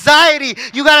that anxiety.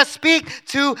 You got to speak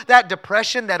to that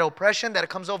depression, that oppression that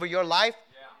comes over your life.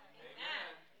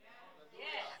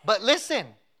 But listen,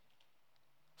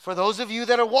 for those of you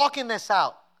that are walking this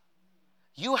out,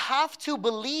 you have to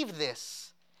believe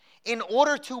this in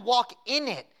order to walk in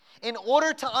it, in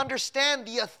order to understand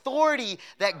the authority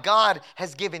that God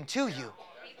has given to you.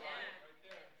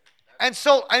 And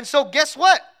so guess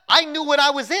what? I knew what I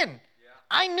was in.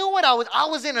 I knew what I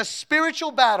was in a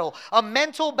spiritual battle, a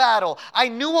mental battle. I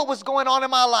knew what was going on in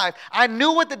my life. I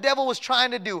knew what the devil was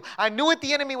trying to do. I knew what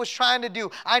the enemy was trying to do.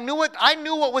 I knew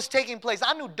what was taking place.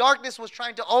 I knew darkness was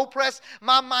trying to oppress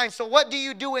my mind. So what do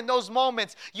you do in those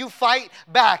moments? You fight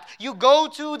back. You go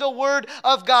to the Word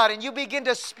of God and you begin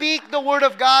to speak the Word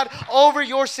of God over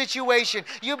your situation.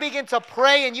 You begin to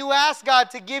pray and you ask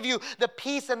God to give you the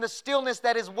peace and the stillness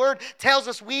that His Word tells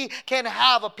us we can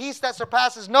have, a peace that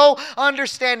surpasses no understanding.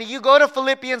 You go to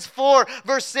Philippians 4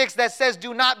 verse 6 that says,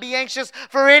 do not be anxious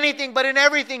for anything, but in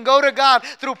everything go to God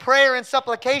through prayer and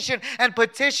supplication and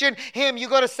petition Him. You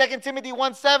go to 2 Timothy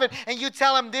 1:7 and you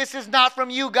tell Him, this is not from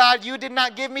you, God. You did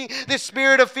not give me the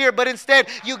spirit of fear, but instead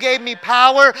you gave me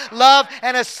power, love,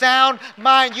 and a sound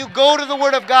mind. You go to the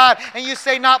Word of God and you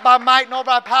say, not by might nor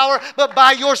by power, but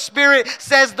by your Spirit,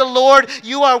 says the Lord.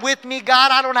 You are with me,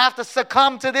 God. I don't have to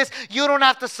succumb to this. You don't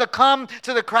have to succumb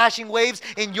to the crashing waves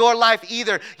in your life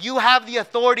either. You have the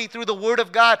authority through the Word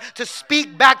of God to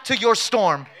speak back to your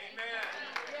storm.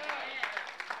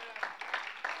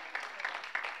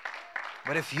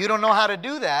 But if you don't know how to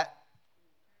do that,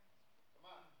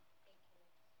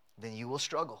 then you will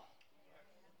struggle.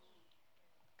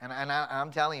 And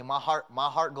I'm telling you, my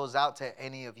heart goes out to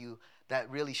any of you that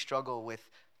really struggle with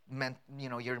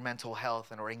your mental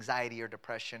health or anxiety or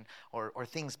depression or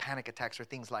things, panic attacks or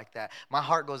things like that. My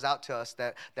heart goes out to us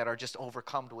that are just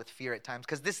overcome with fear at times,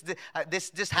 because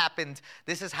this happened.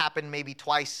 This has happened maybe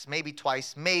twice,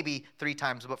 maybe 3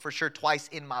 times, but for sure twice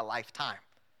in my lifetime.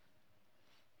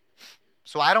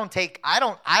 So I don't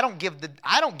give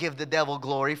the devil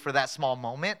glory for that small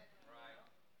moment.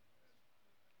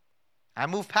 I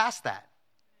move past that.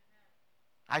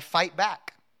 I fight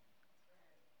back.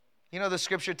 You know, the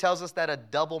scripture tells us that a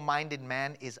double-minded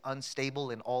man is unstable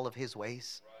in all of his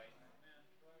ways.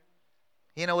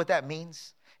 You know what that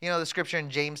means? You know, the scripture in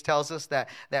James tells us that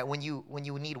when you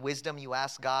need wisdom, you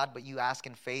ask God, but you ask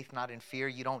in faith, not in fear.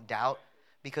 You don't doubt,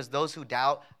 because those who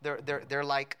doubt, they're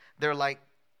like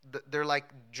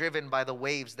driven by the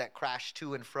waves that crash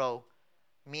to and fro,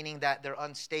 meaning that they're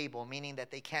unstable, meaning that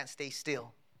they can't stay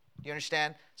still. You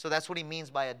understand? So that's what he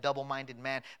means by a double-minded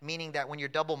man, meaning that when you're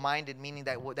double-minded, meaning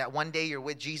that one day you're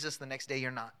with Jesus, the next day you're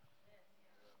not.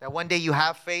 That one day you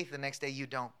have faith, the next day you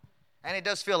don't. And it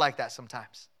does feel like that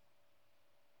sometimes.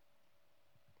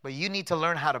 But you need to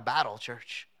learn how to battle,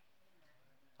 church.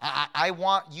 I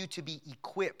want you to be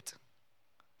equipped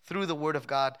through the Word of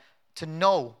God to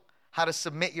know how to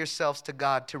submit yourselves to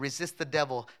God, to resist the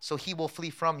devil so he will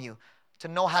flee from you, to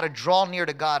know how to draw near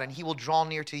to God and he will draw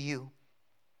near to you,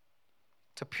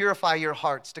 to purify your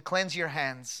hearts, to cleanse your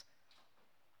hands,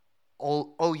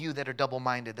 O you that are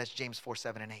double-minded. That's James 4,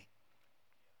 7, and 8.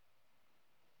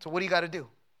 So what do you got to do?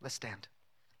 Let's stand.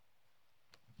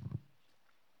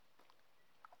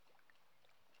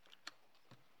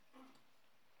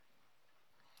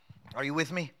 Are you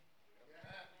with me?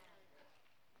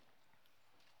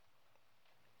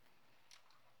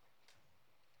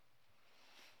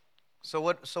 So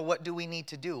what do we need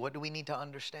to do? What do we need to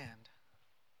understand?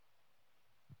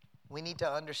 We need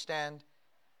to understand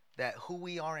that who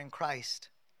we are in Christ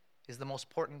is the most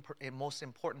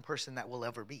important person that we'll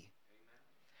ever be. Amen.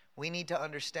 We need to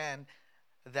understand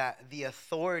that the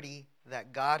authority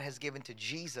that God has given to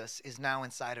Jesus is now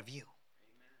inside of you.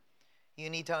 Amen. You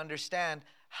need to understand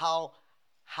how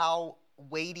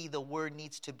weighty the word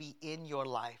needs to be in your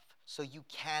life so you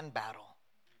can battle.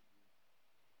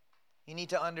 You need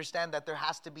to understand that there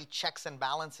has to be checks and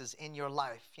balances in your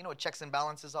life. You know what checks and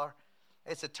balances are?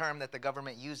 It's a term that the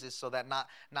government uses so that not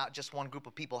just one group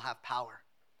of people have power,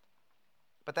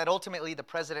 but that ultimately the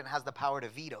president has the power to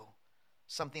veto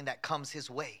something that comes his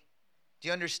way. Do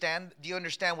you understand? Do you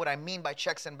understand what I mean by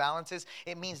checks and balances?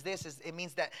 It means it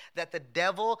means that the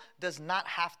devil does not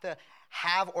have to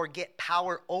have or get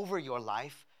power over your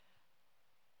life,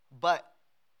 but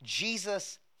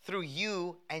Jesus through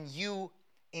you and you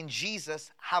in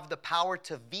Jesus have the power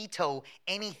to veto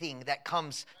anything that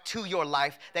comes to your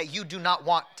life that you do not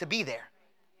want to be there.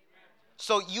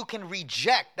 So you can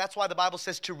reject. That's why the Bible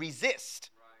says to resist,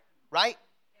 right?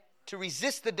 To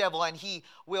resist the devil and he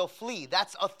will flee.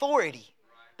 That's authority.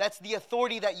 That's the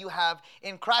authority that you have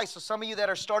in Christ. So some of you that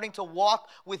are starting to walk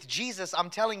with Jesus, I'm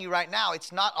telling you right now,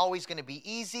 it's not always going to be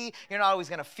easy. You're not always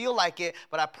going to feel like it,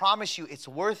 but I promise you it's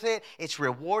worth it. It's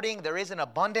rewarding. There is an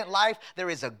abundant life. There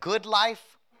is a good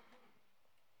life.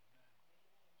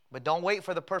 But don't wait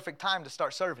for the perfect time to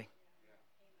start serving.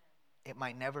 It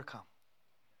might never come.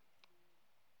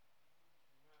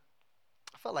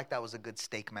 I felt like that was a good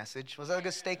steak message. Was that a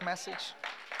good steak message?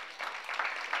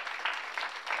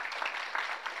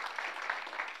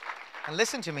 And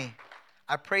listen to me.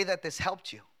 I pray that this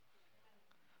helped you.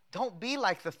 Don't be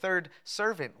like the third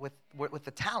servant with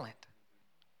the talent.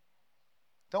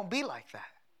 Don't be like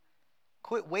that.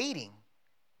 Quit waiting.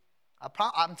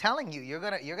 I'm telling you, you're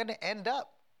gonna end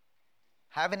up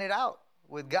having it out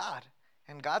with God,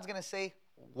 and God's gonna say,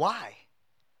 "Why?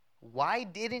 Why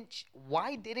didn't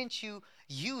you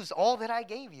use all that I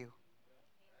gave you?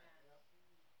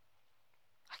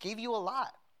 I gave you a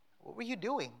lot. What were you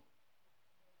doing?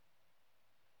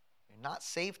 You're not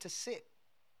saved to sit.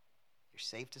 You're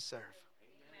saved to serve."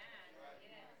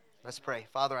 Let's pray.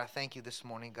 Father, I thank you this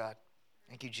morning, God.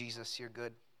 Thank you, Jesus. You're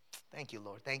good. Thank you,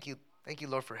 Lord. Thank you,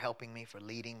 Lord, for helping me, for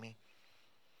leading me.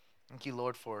 Thank you,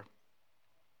 Lord, for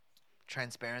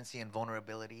transparency and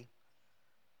vulnerability.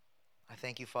 I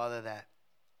thank you, Father, that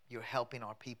you're helping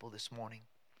our people this morning,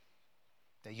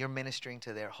 that you're ministering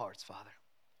to their hearts, Father.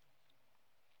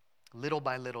 Little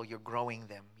by little, you're growing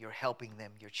them, you're helping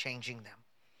them, you're changing them.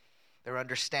 They're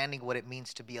understanding what it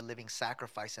means to be a living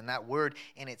sacrifice. And that word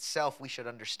in itself, we should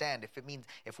understand.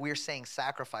 If we're saying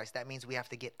sacrifice, that means we have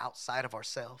to get outside of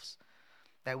ourselves,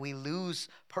 that we lose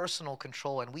personal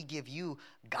control and we give you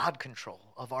God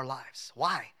control of our lives.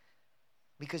 Why?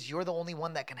 Because you're the only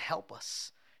one that can help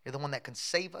us. You're the one that can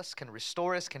save us, can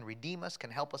restore us, can redeem us, can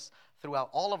help us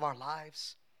throughout all of our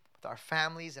lives, with our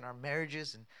families and our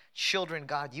marriages and children.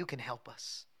 God, you can help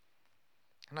us.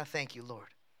 And I thank you,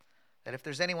 Lord, that if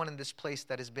there's anyone in this place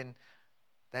that has been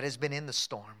in the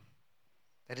storm,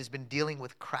 that has been dealing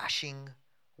with crashing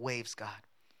waves, God,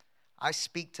 I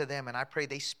speak to them and I pray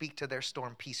they speak to their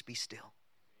storm, peace be still.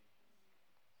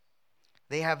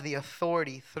 They have the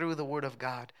authority through the word of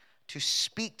God to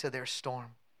speak to their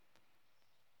storm,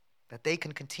 that they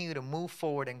can continue to move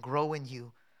forward and grow in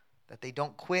you, that they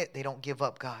don't quit, they don't give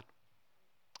up, God.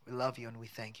 We love you and we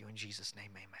thank you. In Jesus'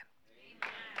 name, amen.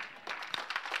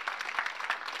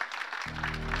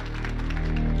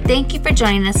 Thank you for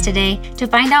joining us today. To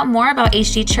find out more about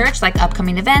HG Church, like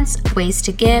upcoming events, ways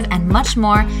to give, and much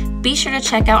more, be sure to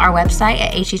check out our website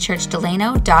at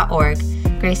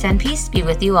hdchurchdelano.org. Grace and peace be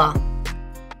with you all.